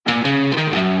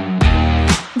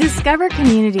Discover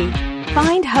community,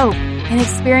 find hope, and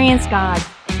experience God.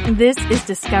 This is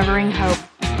Discovering Hope.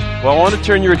 Well, I want to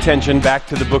turn your attention back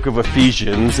to the book of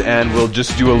Ephesians, and we'll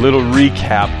just do a little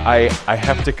recap. I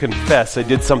have to confess, I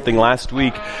did something last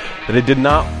week that I did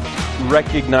not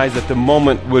recognize at the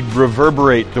moment would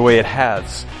reverberate the way it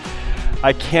has.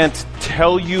 I can't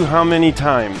tell you how many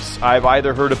times I've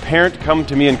either heard a parent come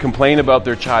to me and complain about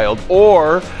their child,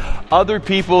 or other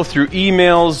people through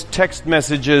emails, text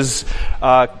messages,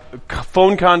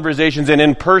 phone conversations, and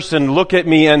in person look at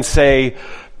me and say,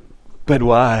 "But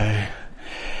why?"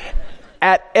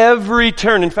 At every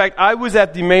turn. In fact, I was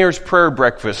at the mayor's prayer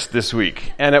breakfast this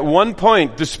week, and at one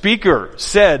point the speaker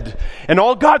said, and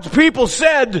all God's people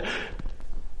said,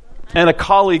 and a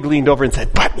colleague leaned over and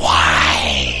said, "But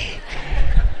why?"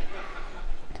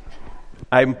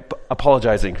 I'm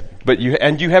apologizing, but you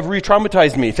have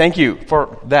re-traumatized me. Thank you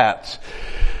for that.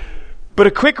 But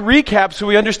a quick recap so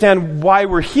we understand why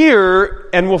we're here,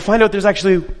 and we'll find out there's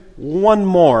actually one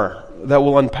more that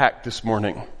we'll unpack this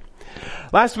morning.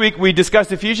 Last week we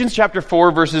discussed Ephesians chapter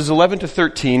 4 verses 11 to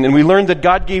 13, and we learned that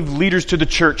God gave leaders to the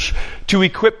church to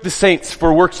equip the saints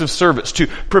for works of service, to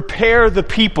prepare the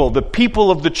people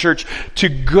of the church to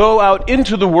go out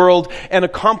into the world and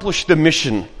accomplish the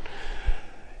mission.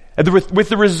 And with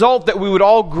the result that we would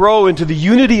all grow into the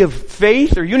unity of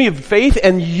faith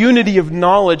and unity of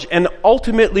knowledge, and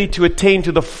ultimately to attain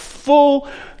to the full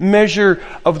measure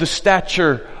of the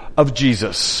stature of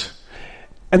Jesus.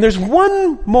 And there's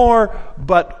one more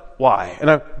but why,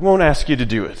 and I won't ask you to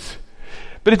do it.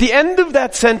 But at the end of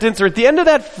that sentence, or at the end of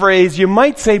that phrase, you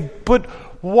might say, "But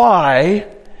why?"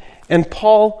 And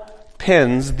Paul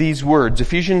pens these words,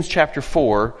 Ephesians chapter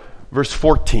 4, verse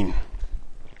 14.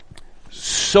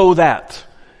 "So that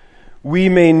we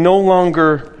may no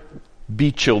longer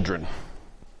be children.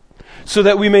 So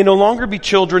that we may no longer be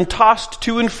children tossed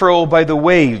to and fro by the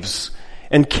waves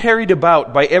and carried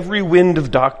about by every wind of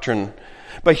doctrine,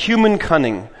 by human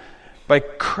cunning, by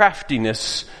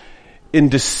craftiness in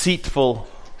deceitful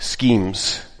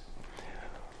schemes."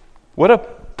 What a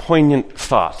poignant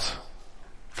thought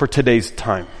for today's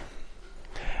time.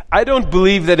 I don't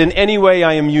believe that in any way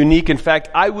I am unique. In fact,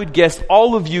 I would guess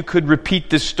all of you could repeat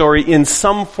this story in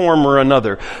some form or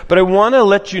another. But I want to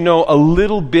let you know a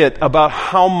little bit about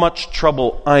how much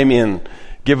trouble I'm in,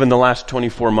 given the last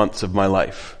 24 months of my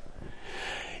life.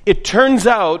 It turns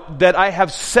out that I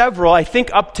have several, I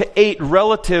think up to 8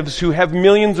 relatives who have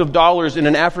millions of dollars in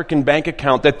an African bank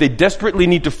account that they desperately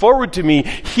need to forward to me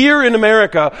here in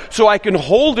America so I can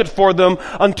hold it for them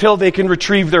until they can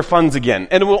retrieve their funds again.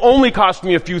 And it will only cost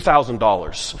me a few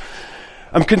 $1,000s.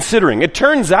 I'm considering. It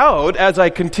turns out, as I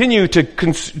continue to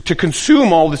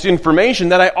consume all this information,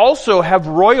 that I also have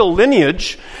royal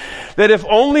lineage that if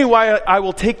only I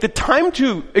will take the time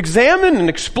to examine and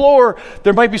explore,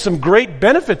 there might be some great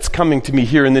benefits coming to me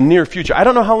here in the near future. I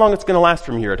don't know how long it's going to last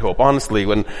from here at Hope, honestly,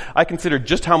 when I consider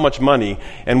just how much money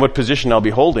and what position I'll be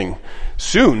holding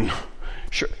soon.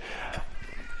 Sure.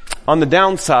 On the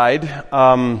downside,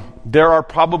 there are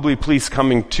probably police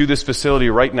coming to this facility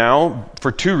right now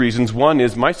for 2 reasons. One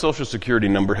is my Social Security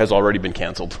number has already been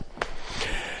canceled.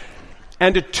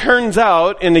 And it turns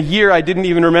out, in a year I didn't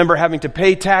even remember having to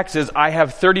pay taxes, I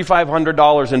have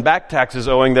 $3,500 in back taxes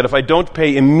owing that if I don't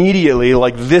pay immediately,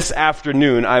 like this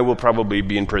afternoon, I will probably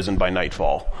be in prison by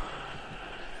nightfall.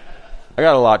 I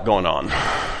got a lot going on.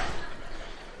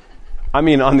 I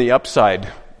mean, on the upside,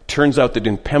 turns out that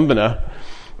in Pembina,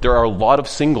 there are a lot of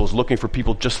singles looking for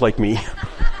people just like me.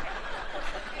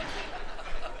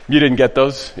 You didn't get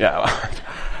those? Yeah.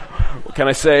 What can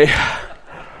I say?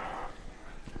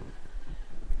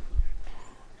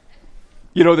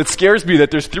 You know, that scares me that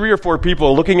there's 3 or 4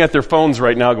 people looking at their phones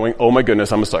right now going, "Oh my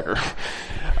goodness, I'm a sucker.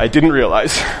 I didn't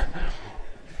realize."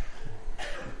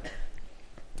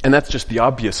 And that's just the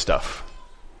obvious stuff.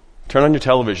 Turn on your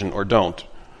television or don't.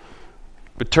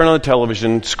 But turn on the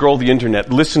television, scroll the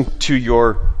internet, listen to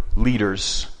your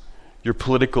leaders, your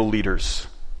political leaders,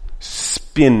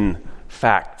 spin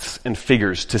facts and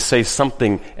figures to say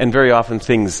something, and very often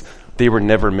things they were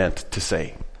never meant to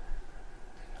say.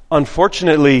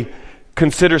 Unfortunately,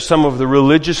 consider some of the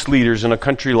religious leaders in a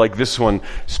country like this one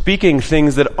speaking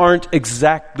things that aren't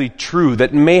exactly true,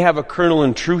 that may have a kernel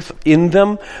of truth in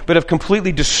them, but have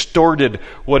completely distorted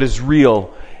what is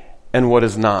real and what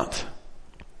is not.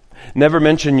 Never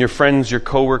mention your friends, your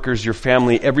coworkers, your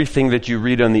family, everything that you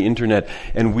read on the internet.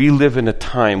 And we live in a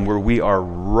time where we are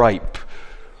ripe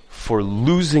for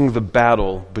losing the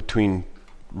battle between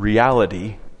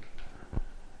reality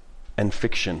and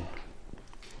fiction.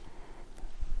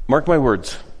 Mark my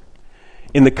words.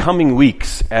 in the coming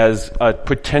weeks, as a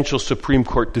potential Supreme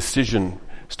Court decision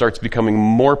starts becoming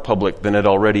more public than it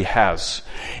already has,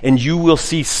 and you will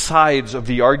see sides of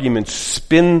the argument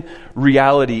spin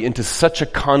reality into such a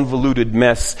convoluted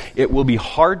mess, it will be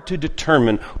hard to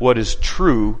determine what is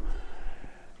true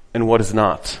and what is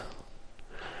not.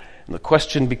 And the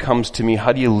question becomes to me,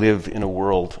 how do you live in a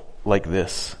world like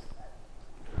this?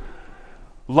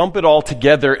 Lump it all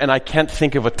together, and I can't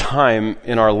think of a time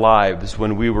in our lives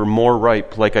when we were more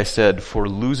ripe, like I said, for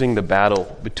losing the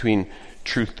battle between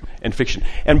truth and fiction.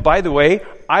 And by the way,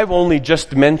 I've only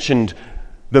just mentioned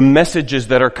the messages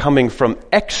that are coming from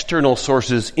external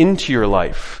sources into your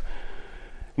life.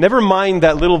 Never mind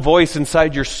that little voice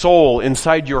inside your soul,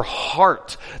 inside your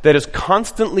heart, that is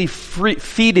constantly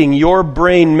feeding your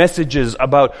brain messages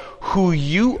about who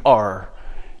you are.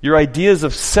 Your ideas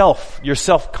of self, your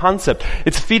self-concept.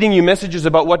 It's feeding you messages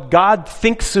about what God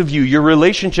thinks of you, your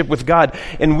relationship with God.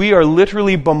 And we are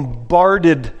literally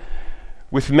bombarded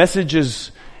with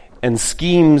messages and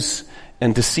schemes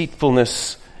and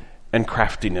deceitfulness and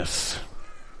craftiness.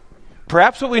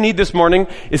 Perhaps what we need this morning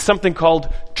is something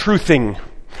called truthing.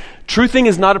 Truthing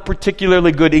is not a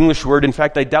particularly good English word. In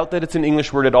fact, I doubt that it's an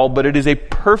English word at all, but it is a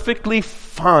perfectly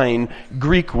fine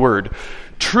Greek word.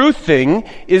 Truthing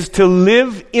is to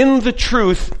live in the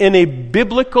truth in a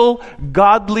biblical,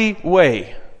 godly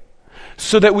way,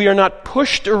 so that we are not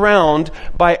pushed around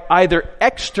by either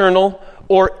external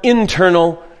or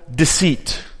internal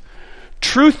deceit.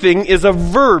 Truthing is a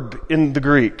verb in the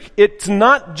Greek. It's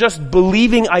not just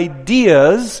believing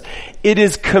ideas, it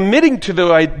is committing to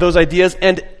those ideas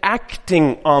and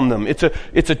acting on them. It's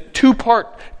a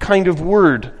two-part kind of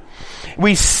word.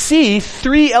 We see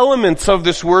three elements of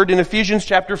this word in Ephesians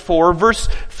chapter 4, verse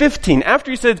 15.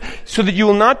 After he said, so that you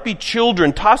will not be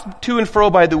children, tossed to and fro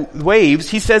by the waves,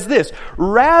 he says this,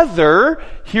 rather,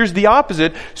 here's the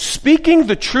opposite, speaking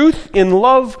the truth in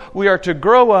love, we are to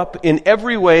grow up in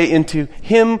every way into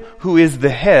him who is the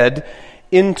head,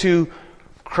 into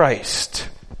Christ.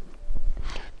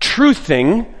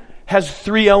 Truthing has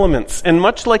three elements, and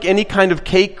much like any kind of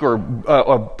cake or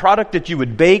a product that you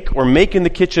would bake or make in the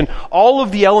kitchen, all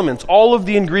of the elements, all of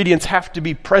the ingredients have to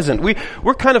be present.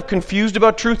 We're kind of confused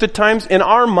about truth at times. In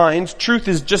our minds, truth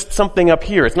is just something up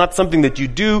here. It's not something that you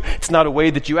do. It's not a way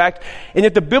that you act. And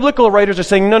yet the biblical writers are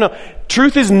saying, no,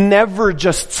 truth is never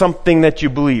just something that you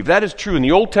believe. That is true in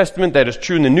the Old Testament. That is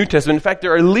true in the New Testament. In fact,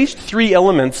 there are at least three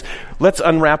elements. Let's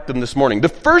unwrap them this morning. The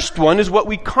first one is what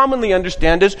we commonly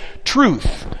understand as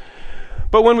truth.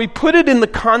 But when we put it in the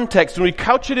context, when we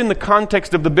couch it in the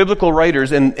context of the biblical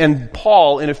writers and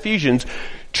Paul in Ephesians,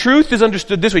 truth is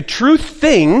understood this way.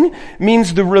 Truthing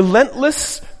means the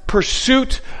relentless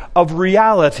pursuit of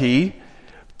reality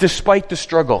despite the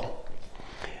struggle.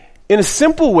 In a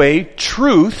simple way,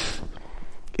 truth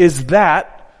is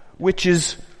that which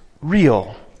is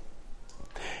real.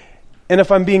 And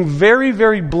if I'm being very,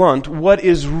 very blunt, what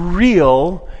is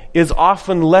real is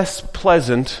often less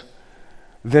pleasant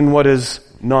than what is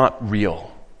not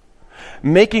real.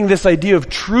 Making this idea of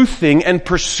truthing and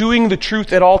pursuing the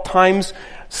truth at all times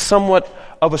somewhat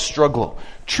of a struggle.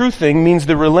 Truthing means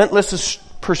the relentless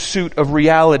pursuit of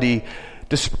reality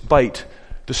despite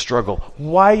the struggle.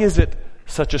 Why is it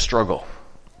such a struggle?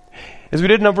 As we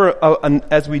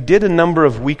did a number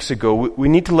of weeks ago, we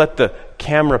need to let the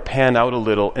camera pan out a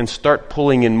little and start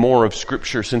pulling in more of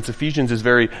Scripture, since Ephesians is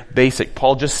very basic.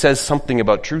 Paul just says something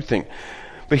about truthing.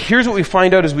 But here's what we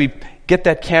find out as we get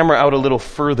that camera out a little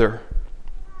further.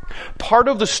 Part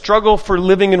of the struggle for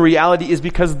living in reality is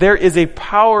because there is a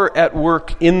power at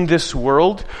work in this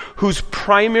world whose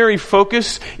primary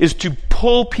focus is to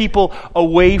pull people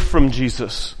away from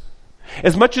Jesus.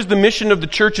 As much as the mission of the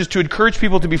church is to encourage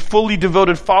people to be fully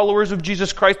devoted followers of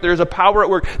Jesus Christ, there is a power at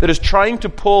work that is trying to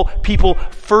pull people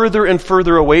further and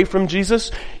further away from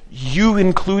Jesus. You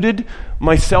included,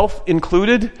 myself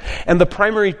included, and the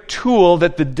primary tool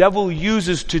that the devil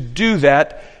uses to do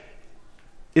that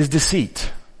is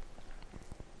deceit.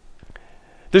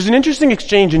 There's an interesting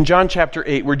exchange in John chapter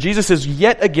 8 where Jesus is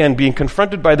yet again being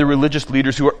confronted by the religious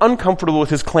leaders who are uncomfortable with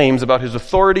his claims about his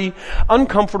authority,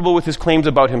 uncomfortable with his claims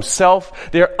about himself.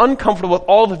 They are uncomfortable with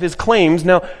all of his claims.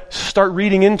 Now start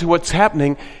reading into what's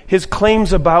happening. His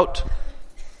claims about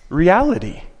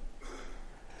reality.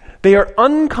 They are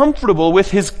uncomfortable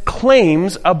with his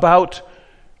claims about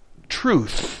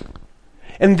truth.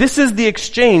 And this is the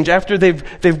exchange. After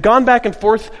they've gone back and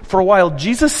forth for a while,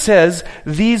 Jesus says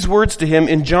these words to him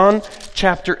in John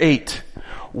chapter 8.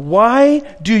 Why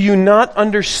do you not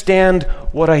understand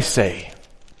what I say?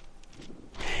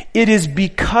 It is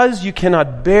because you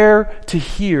cannot bear to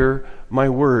hear my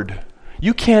word.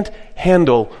 You can't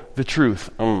handle the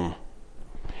truth.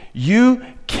 You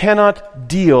cannot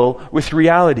deal with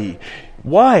reality.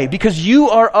 Why? Because you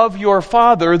are of your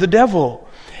father, the devil,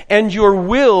 and your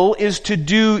will is to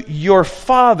do your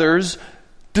father's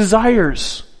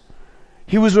desires.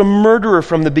 He was a murderer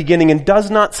from the beginning and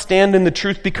does not stand in the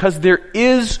truth because there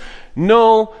is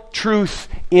no truth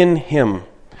in him.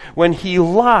 When he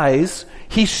lies,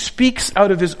 he speaks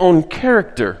out of his own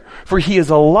character, for he is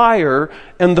a liar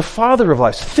and the father of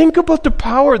lies. Think about the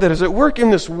power that is at work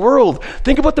in this world.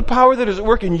 Think about the power that is at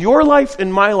work in your life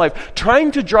and my life,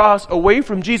 trying to draw us away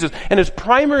from Jesus. And his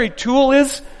primary tool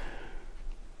is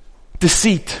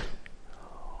deceit,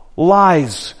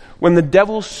 lies. When the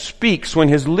devil speaks, when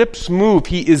his lips move,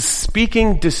 he is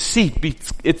speaking deceit.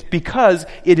 It's because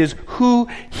it is who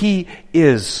he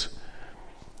is.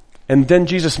 And then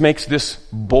Jesus makes this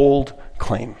bold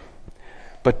claim.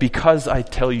 But because I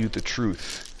tell you the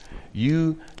truth,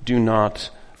 you do not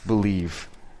believe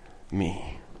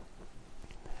me.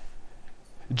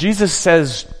 Jesus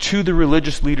says to the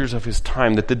religious leaders of his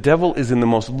time that the devil is, in the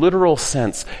most literal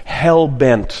sense,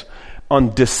 hell-bent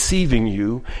on deceiving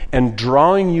you and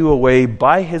drawing you away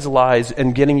by his lies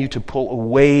and getting you to pull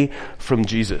away from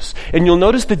Jesus. And you'll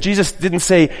notice that Jesus didn't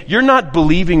say, you're not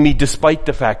believing me despite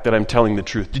the fact that I'm telling the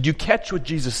truth. Did you catch what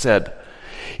Jesus said?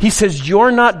 He says,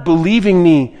 you're not believing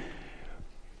me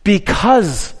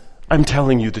because I'm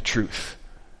telling you the truth.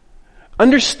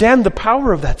 Understand the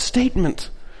power of that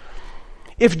statement.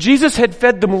 If Jesus had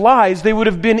fed them lies, they would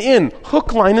have been in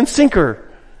hook, line, and sinker.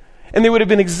 And they would have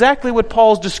been exactly what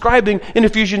Paul's describing in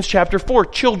Ephesians chapter 4,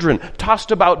 children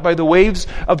tossed about by the waves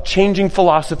of changing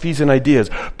philosophies and ideas.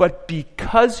 But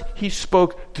because he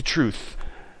spoke the truth,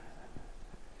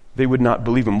 they would not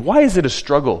believe him. Why is it a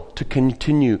struggle to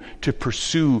continue to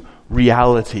pursue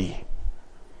reality?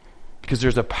 Because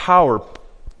there's a power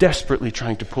desperately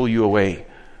trying to pull you away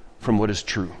from what is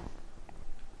true.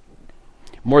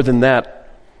 More than that,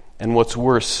 and what's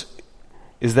worse,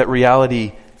 is that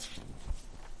reality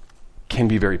can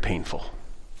be very painful.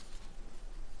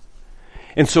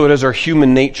 And so it is our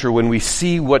human nature when we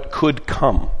see what could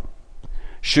come.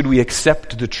 Should we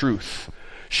accept the truth?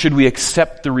 Should we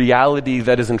accept the reality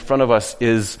that is in front of us?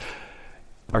 Is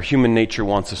our human nature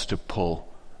wants us to pull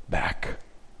back.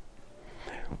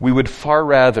 We would far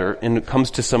rather, when it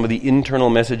comes to some of the internal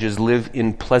messages, live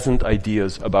in pleasant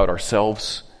ideas about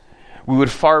ourselves. We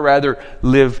would far rather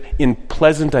live in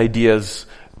pleasant ideas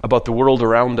about the world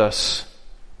around us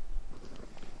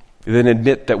than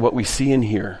admit that what we see in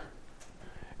here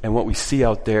and what we see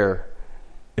out there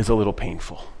is a little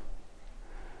painful.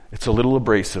 It's a little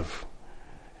abrasive.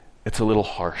 It's a little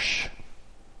harsh.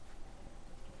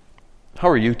 How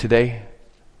are you today?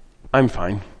 I'm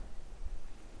fine.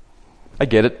 I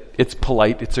get it. It's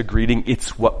polite. It's a greeting.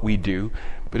 It's what we do.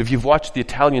 But if you've watched The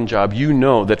Italian Job, you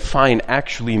know that fine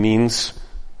actually means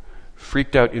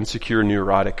freaked out, insecure,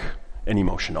 neurotic, and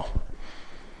emotional.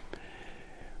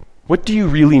 What do you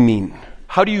really mean?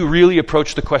 How do you really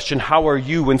approach the question, how are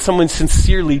you, when someone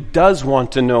sincerely does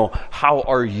want to know, how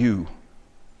are you?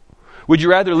 Would you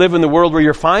rather live in the world where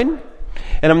you're fine?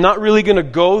 And I'm not really going to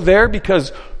go there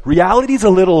because reality's a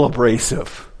little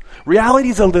abrasive.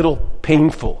 Reality's a little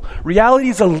painful.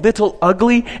 Reality's a little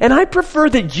ugly. And I prefer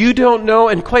that you don't know,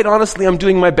 and quite honestly, I'm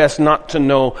doing my best not to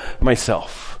know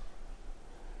myself.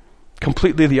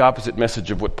 Completely the opposite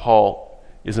message of what Paul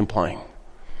is implying.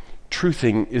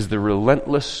 Truthing is the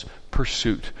relentless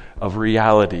pursuit of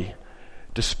reality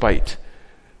despite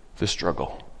the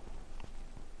struggle.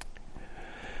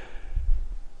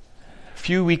 A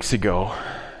few weeks ago,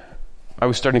 I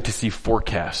was starting to see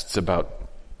forecasts about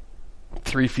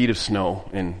 3 feet of snow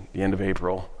in the end of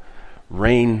April,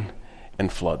 rain and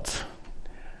floods.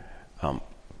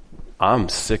 I'm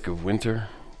sick of winter.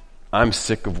 I'm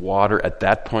sick of water at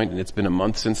that point, and it's been a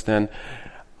month since then.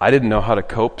 I didn't know how to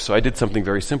cope, so I did something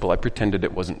very simple. I pretended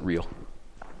it wasn't real.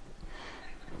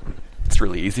 It's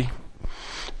really easy.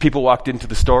 People walked into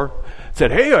the store,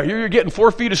 said, "Hey, I hear you're getting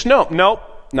 4 feet of snow." Nope,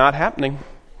 not happening.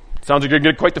 Sounds like you're going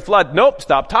to get quite the flood. Nope,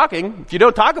 stop talking. If you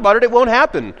don't talk about it, it won't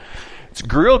happen. It's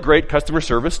real great customer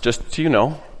service, just so you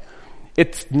know.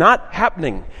 It's not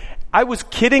happening. I was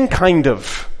kidding, kind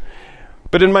of.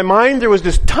 But in my mind, there was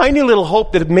this tiny little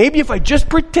hope that maybe if I just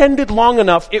pretended long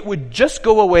enough, it would just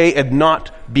go away and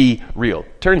not be real.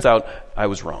 Turns out, I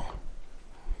was wrong.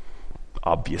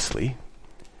 Obviously.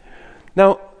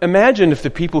 Now, imagine if the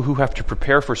people who have to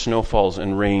prepare for snowfalls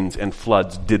and rains and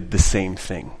floods did the same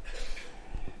thing.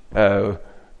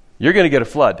 You're going to get a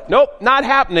flood. Nope, not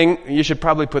happening. You should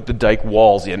probably put the dike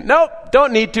walls in. Nope,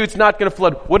 don't need to. It's not going to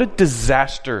flood. What a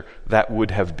disaster that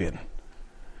would have been.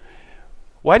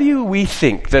 Why do we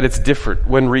think that it's different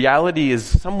when reality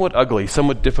is somewhat ugly,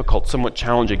 somewhat difficult, somewhat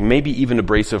challenging, maybe even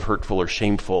abrasive, hurtful, or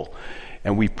shameful,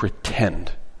 and we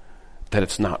pretend that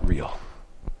it's not real?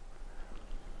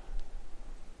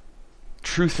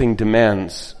 Truthing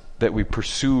demands that we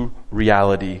pursue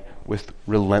reality with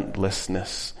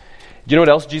relentlessness. Do you know what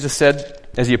else Jesus said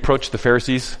as he approached the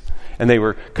Pharisees and they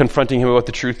were confronting him about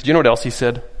the truth? Do you know what else he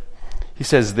said? He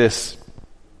says this: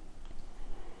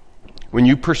 when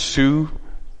you pursue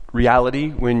reality,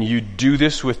 when you do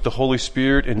this with the Holy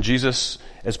Spirit and Jesus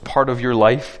as part of your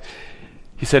life,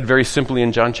 he said very simply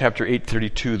in John chapter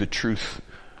 8:32, the truth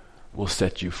will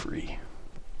set you free.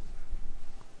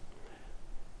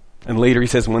 And later he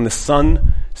says, when the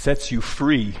Son sets you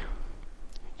free,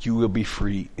 you will be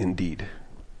free indeed.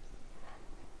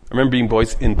 I remember being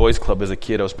in boys club as a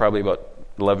kid. I was probably about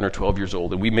 11 or 12 years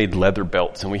old, and we made leather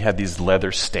belts, and we had these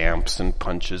leather stamps and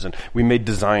punches, and we made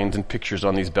designs and pictures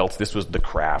on these belts. This was the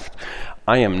craft.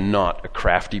 I am not a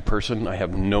crafty person. I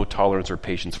have no tolerance or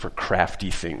patience for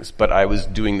crafty things, but I was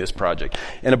doing this project.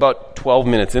 And about 12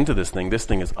 minutes into this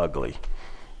thing is ugly.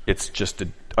 It's just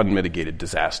an unmitigated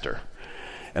disaster.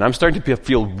 And I'm starting to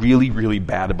feel really, really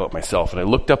bad about myself. And I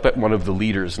looked up at one of the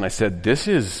leaders and I said, this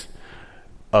is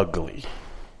ugly.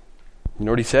 You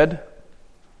know what he said?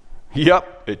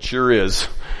 Yep, it sure is.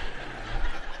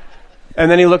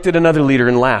 And then he looked at another leader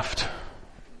and laughed.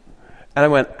 And I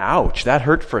went, ouch, that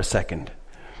hurt for a second.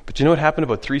 But you know what happened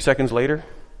about 3 seconds later?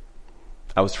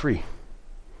 I was free.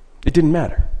 It didn't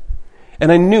matter.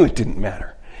 And I knew it didn't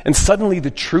matter. And suddenly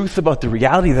the truth about the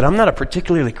reality that I'm not a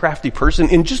particularly crafty person,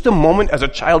 in just a moment as a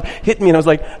child, hit me, and I was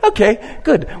like, okay,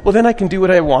 good. Well, then I can do what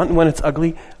I want, and when it's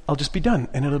ugly, I'll just be done,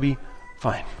 and it'll be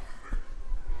fine.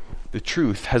 The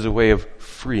truth has a way of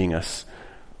freeing us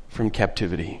from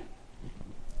captivity.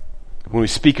 When we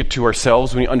speak it to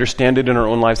ourselves, when we understand it in our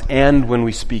own lives, and when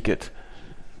we speak it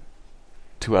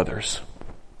to others.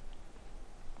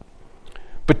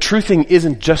 But truthing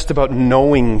isn't just about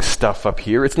knowing stuff up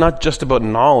here. It's not just about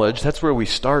knowledge. That's where we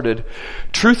started.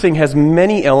 Truthing has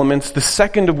many elements. The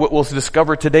second of what we'll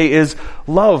discover today is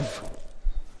love.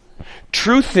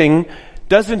 Truthing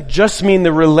doesn't just mean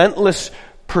the relentless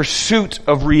pursuit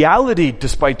of reality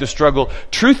despite the struggle.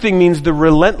 Truthing means the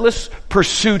relentless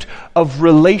pursuit of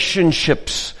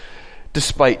relationships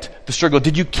despite the struggle.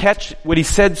 Did you catch what he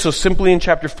said so simply in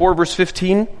chapter 4, verse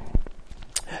 15?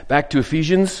 Back to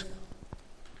Ephesians.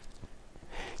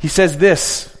 He says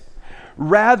this: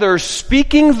 rather,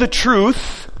 speaking the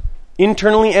truth,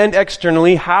 internally and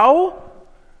externally, how?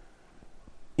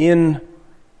 In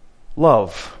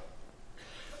love.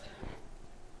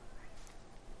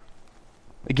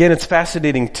 Again, it's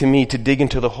fascinating to me to dig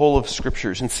into the whole of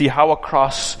Scriptures and see how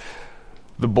across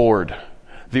the board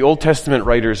the Old Testament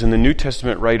writers and the New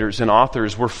Testament writers and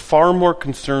authors were far more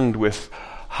concerned with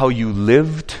how you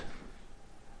lived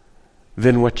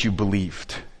than what you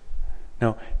believed.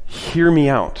 Now, hear me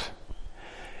out.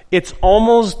 It's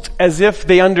almost as if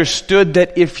they understood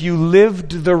that if you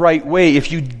lived the right way,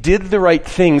 if you did the right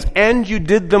things, and you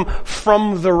did them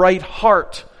from the right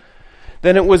heart,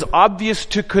 then it was obvious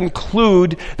to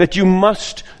conclude that you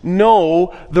must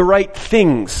know the right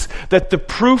things, that the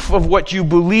proof of what you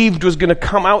believed was going to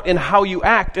come out in how you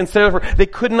act. Instead of, they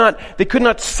could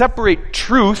not separate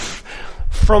truth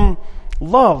from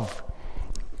love.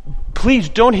 Please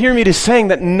don't hear me to saying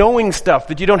that knowing stuff,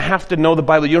 that you don't have to know the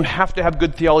Bible, you don't have to have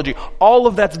good theology. All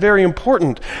of that's very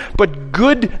important. But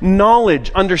good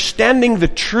knowledge, understanding the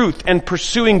truth and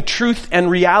pursuing truth and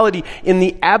reality in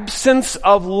the absence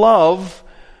of love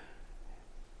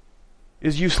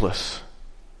is useless.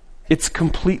 It's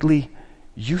completely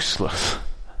useless.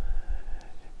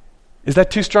 Is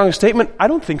that too strong a statement? I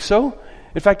don't think so.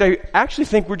 In fact, I actually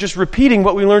think we're just repeating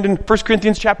what we learned in 1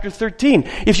 Corinthians chapter 13.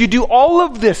 If you do all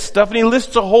of this stuff, and he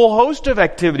lists a whole host of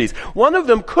activities, one of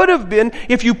them could have been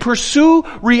if you pursue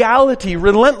reality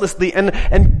relentlessly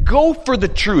and go for the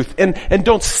truth and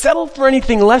don't settle for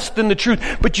anything less than the truth,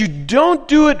 but you don't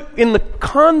do it in the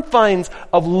confines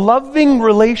of loving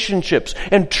relationships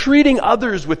and treating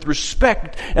others with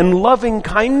respect and loving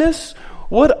kindness,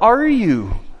 what are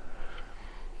you?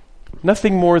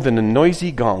 Nothing more than a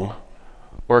noisy gong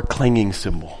or a clanging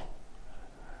cymbal.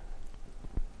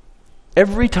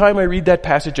 Every time I read that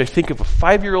passage, I think of a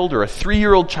 5-year-old or a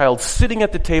 3-year-old child sitting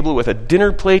at the table with a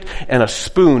dinner plate and a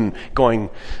spoon going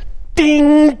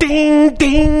ding, ding,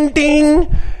 ding,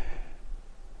 ding.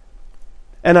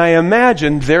 And I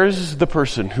imagine there's the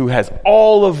person who has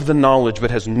all of the knowledge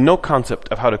but has no concept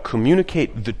of how to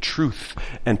communicate the truth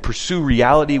and pursue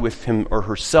reality with him or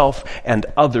herself and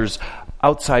others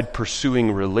outside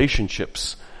pursuing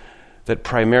relationships that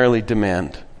primarily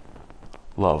demand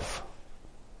love.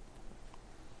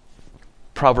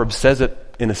 Proverbs says it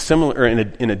in a similar, or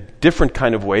in a different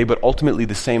kind of way, but ultimately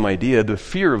the same idea. The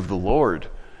fear of the Lord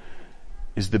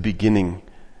is the beginning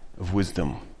of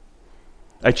wisdom.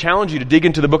 I challenge you to dig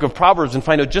into the book of Proverbs and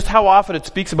find out just how often it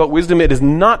speaks about wisdom. It is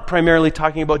not primarily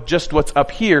talking about just what's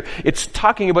up here. It's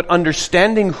talking about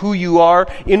understanding who you are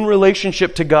in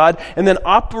relationship to God and then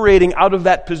operating out of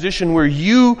that position where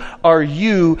you are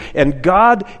you and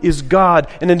God is God.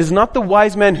 And it is not the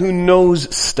wise man who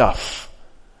knows stuff.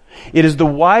 It is the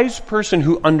wise person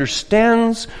who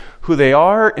understands who they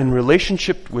are in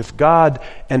relationship with God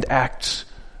and acts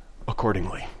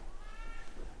accordingly.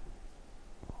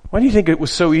 Why do you think it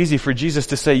was so easy for Jesus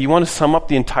to say, you want to sum up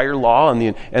the entire law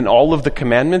and all of the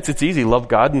commandments? It's easy. Love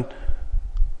God and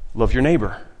love your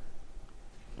neighbor.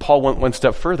 Paul went one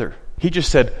step further. He just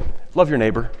said, love your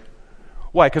neighbor.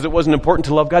 Why? Because it wasn't important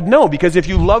to love God? No, because if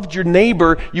you loved your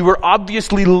neighbor, you were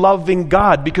obviously loving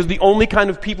God. Because the only kind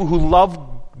of people who love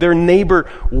their neighbor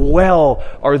well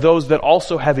are those that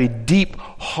also have a deep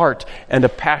heart and a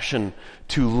passion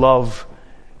to love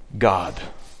God.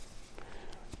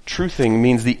 Truthing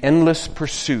means the endless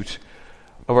pursuit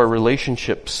of our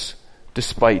relationships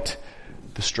despite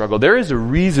the struggle. There is a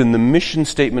reason the mission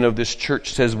statement of this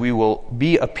church says we will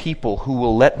be a people who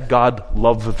will let God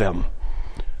love them,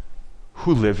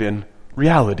 who live in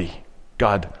reality.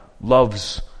 God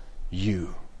loves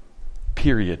you.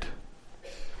 Period.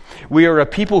 We are a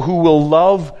people who will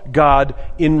love God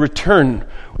in return.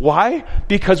 Why?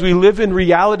 Because we live in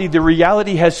reality. The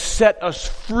reality has set us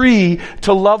free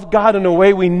to love God in a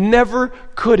way we never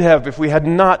could have if we had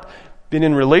not been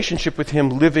in relationship with Him,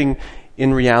 living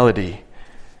in reality.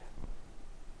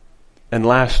 And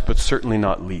last, but certainly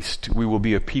not least, we will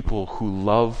be a people who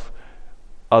love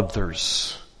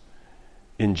others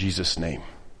in Jesus' name,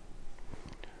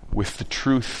 with the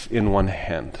truth in one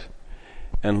hand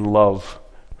and love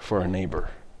for a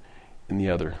neighbor in the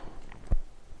other.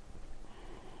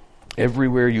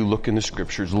 Everywhere you look in the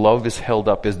scriptures, love is held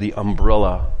up as the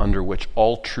umbrella under which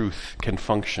all truth can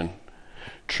function.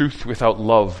 Truth without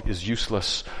love is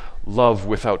useless. Love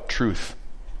without truth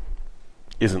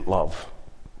isn't love.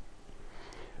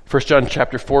 1 John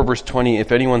chapter 4, verse 20,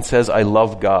 if anyone says, I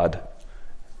love God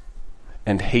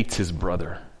and hates his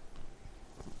brother,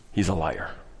 he's a liar.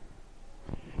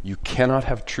 You cannot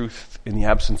have truth in the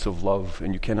absence of love,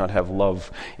 and you cannot have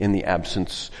love in the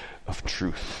absence of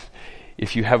truth.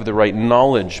 If you have the right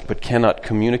knowledge but cannot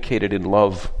communicate it in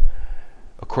love,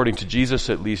 according to Jesus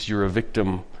at least, you're a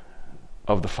victim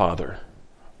of the father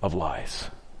of lies.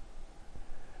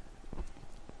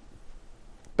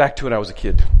 Back to when I was a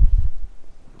kid,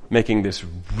 making this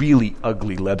really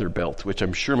ugly leather belt, which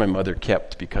I'm sure my mother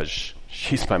kept because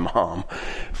she's my mom,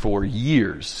 for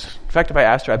years. In fact, if I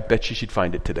asked her, I bet she'd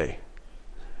find it today.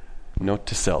 Note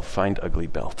to self, find ugly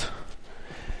belt.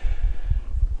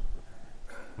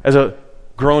 As a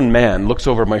grown man looks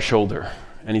over my shoulder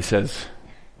and he says,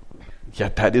 yeah,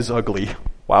 that is ugly.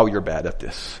 Wow, you're bad at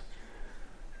this.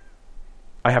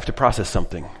 I have to process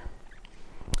something.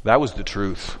 That was the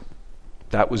truth.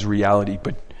 That was reality.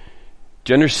 But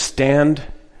do you understand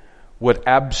what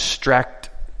abstract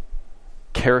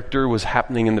character was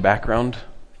happening in the background?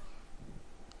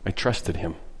 I trusted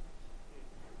him.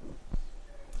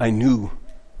 I knew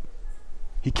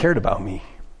he cared about me.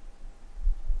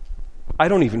 I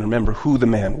don't even remember who the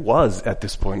man was at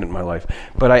this point in my life,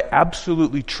 but I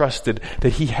absolutely trusted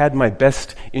that he had my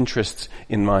best interests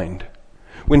in mind.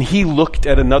 When he looked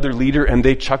at another leader and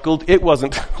they chuckled, it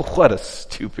wasn't, what a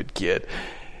stupid kid.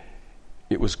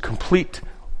 It was complete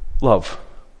love.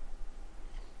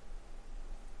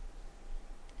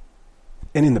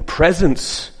 And in the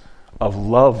presence of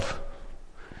love,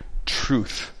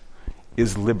 truth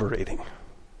is liberating.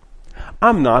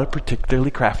 I'm not a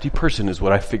particularly crafty person, is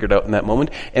what I figured out in that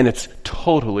moment, and it's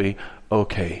totally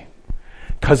okay.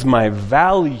 Because my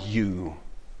value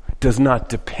does not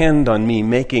depend on me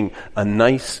making a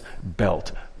nice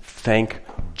belt. Thank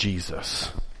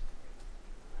Jesus.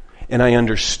 And I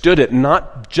understood it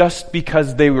not just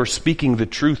because they were speaking the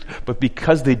truth, but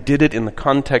because they did it in the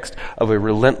context of a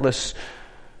relentless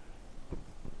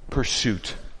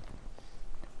pursuit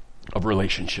of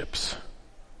relationships.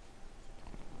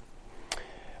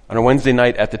 On a Wednesday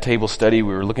night at the table study,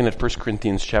 we were looking at 1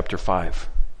 Corinthians chapter 5.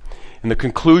 And the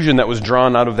conclusion that was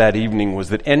drawn out of that evening was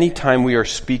that any time we are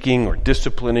speaking or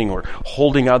disciplining or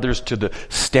holding others to the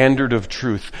standard of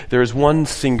truth, there is one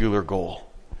singular goal.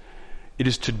 It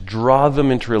is to draw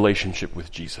them into relationship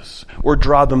with Jesus, or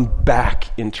draw them back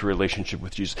into relationship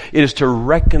with Jesus. It is to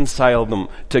reconcile them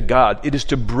to God. It is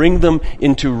to bring them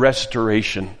into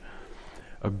restoration.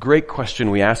 A great question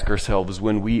we ask ourselves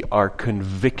when we are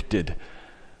convicted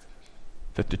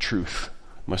that the truth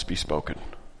must be spoken.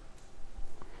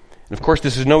 And of course,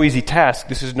 this is no easy task.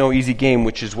 This is no easy game,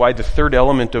 which is why the third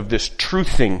element of this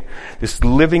truthing, this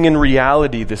living in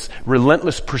reality, this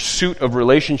relentless pursuit of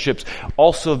relationships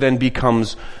also then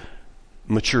becomes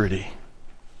maturity.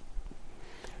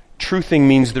 Truthing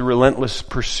means the relentless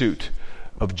pursuit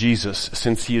of Jesus,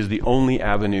 since he is the only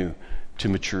avenue to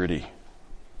maturity,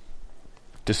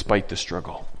 despite the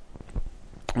struggle.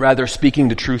 Rather, speaking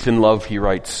the truth in love, he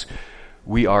writes,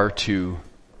 we are to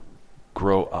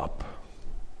grow up.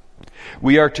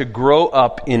 We are to grow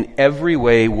up in every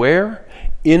way. Where?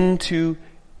 Into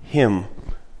him,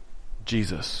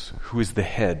 Jesus, who is the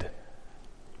head,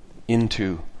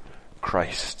 into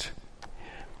Christ.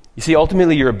 You see,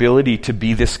 ultimately your ability to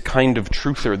be this kind of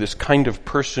truther, this kind of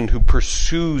person who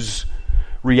pursues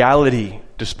reality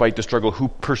despite the struggle, who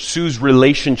pursues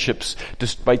relationships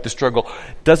despite the struggle,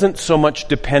 doesn't so much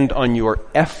depend on your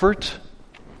effort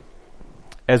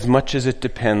as much as it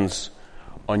depends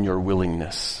on your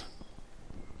willingness.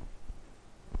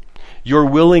 Your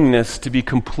willingness to be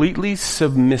completely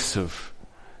submissive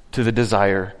to the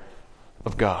desire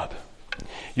of God.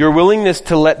 Your willingness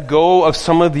to let go of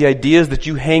some of the ideas that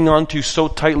you hang on to so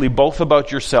tightly, both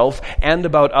about yourself and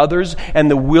about others,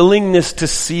 and the willingness to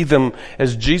see them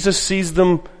as Jesus sees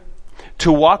them,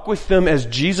 to walk with them as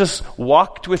Jesus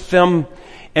walked with them,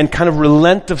 and kind of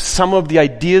relent of some of the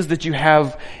ideas that you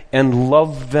have and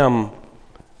love them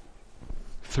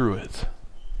through it.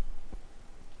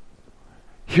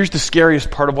 Here's the scariest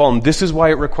part of all, and this is why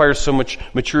it requires so much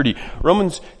maturity.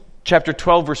 Romans chapter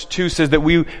 12, verse 2 says that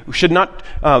we should not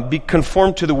be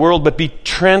conformed to the world, but be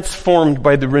transformed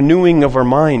by the renewing of our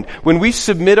mind. When we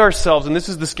submit ourselves, and this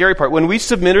is the scary part, when we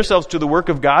submit ourselves to the work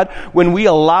of God, when we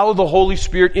allow the Holy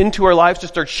Spirit into our lives to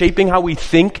start shaping how we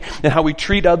think and how we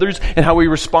treat others and how we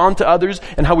respond to others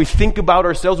and how we think about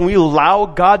ourselves, when we allow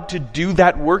God to do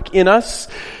that work in us,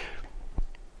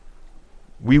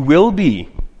 we will be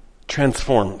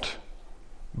transformed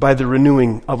by the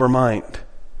renewing of our mind.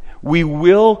 We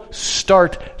will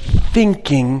start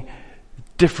thinking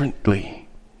differently.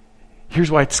 Here's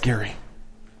why it's scary.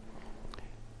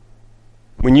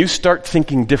 When you start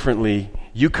thinking differently,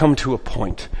 you come to a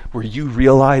point where you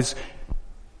realize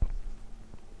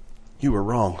you were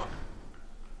wrong.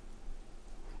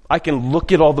 I can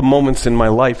look at all the moments in my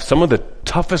life, some of the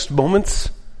toughest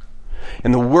moments,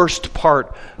 and the worst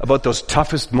part about those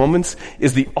toughest moments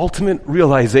is the ultimate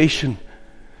realization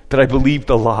that I believed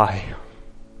a lie.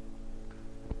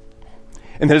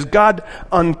 And as God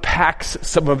unpacks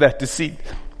some of that deceit,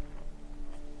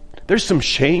 there's some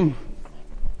shame.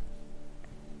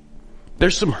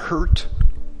 There's some hurt.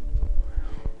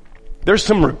 There's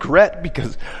some regret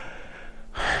because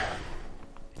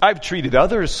I've treated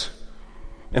others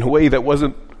in a way that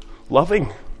wasn't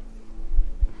loving,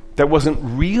 that wasn't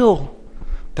real,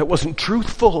 that wasn't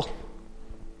truthful.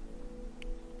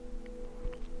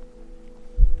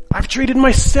 I've treated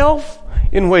myself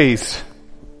in ways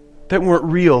that weren't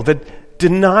real, that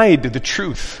denied the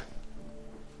truth.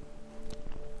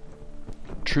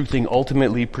 Truthing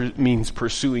ultimately means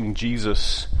pursuing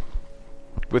Jesus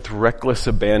with reckless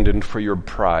abandon for your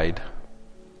pride,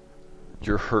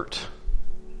 your hurt,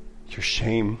 your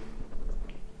shame,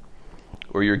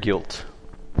 or your guilt.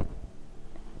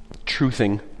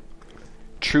 Truthing,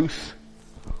 truth,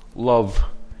 love,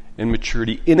 and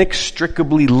maturity,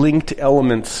 inextricably linked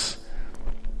elements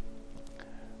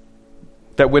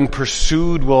that when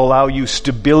pursued will allow you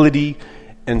stability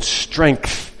and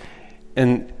strength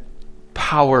and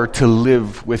power to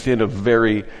live within a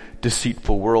very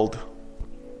deceitful world.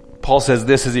 Paul says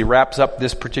this as he wraps up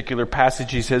this particular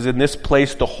passage. He says, in this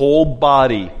place, the whole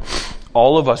body,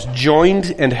 all of us,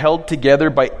 joined and held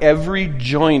together by every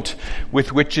joint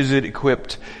with which is it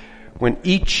equipped, when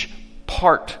each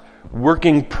part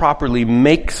working properly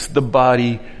makes the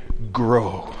body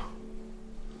grow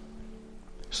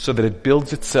so that it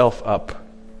builds itself up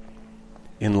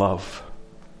in love.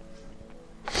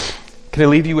 Can I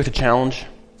leave you with a challenge?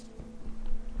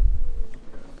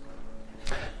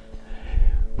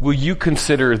 Will you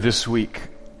consider this week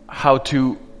how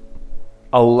to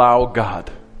allow God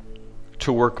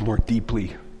to work more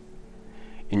deeply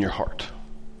in your heart?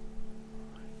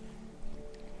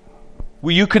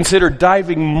 Will you consider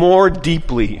diving more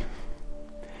deeply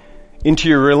into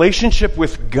your relationship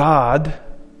with God,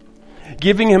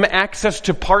 giving Him access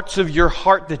to parts of your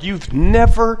heart that you've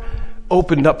never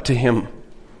opened up to Him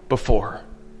before?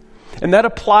 And that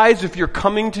applies if you're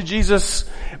coming to Jesus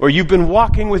or you've been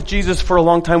walking with Jesus for a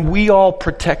long time. We all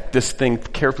protect this thing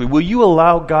carefully. Will you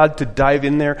allow God to dive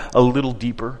in there a little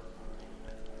deeper?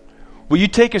 Will you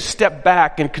take a step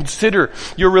back and consider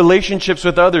your relationships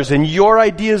with others and your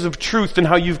ideas of truth and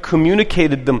how you've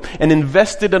communicated them and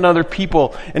invested in other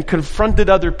people and confronted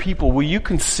other people? Will you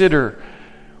consider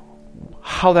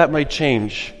how that might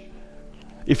change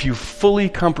if you fully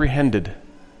comprehended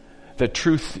that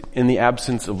truth in the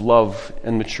absence of love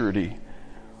and maturity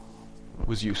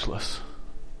was useless?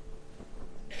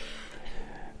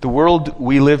 The world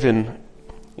we live in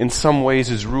some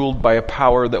ways is ruled by a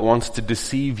power that wants to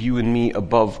deceive you and me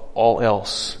above all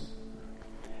else.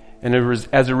 And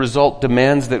as a result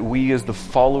demands that we as the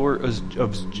followers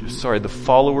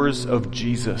of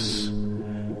Jesus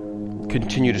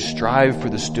continue to strive for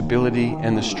the stability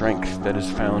and the strength that is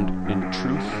found in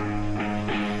truth,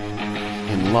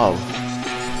 in love,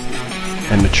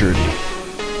 and maturity.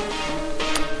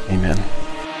 Amen.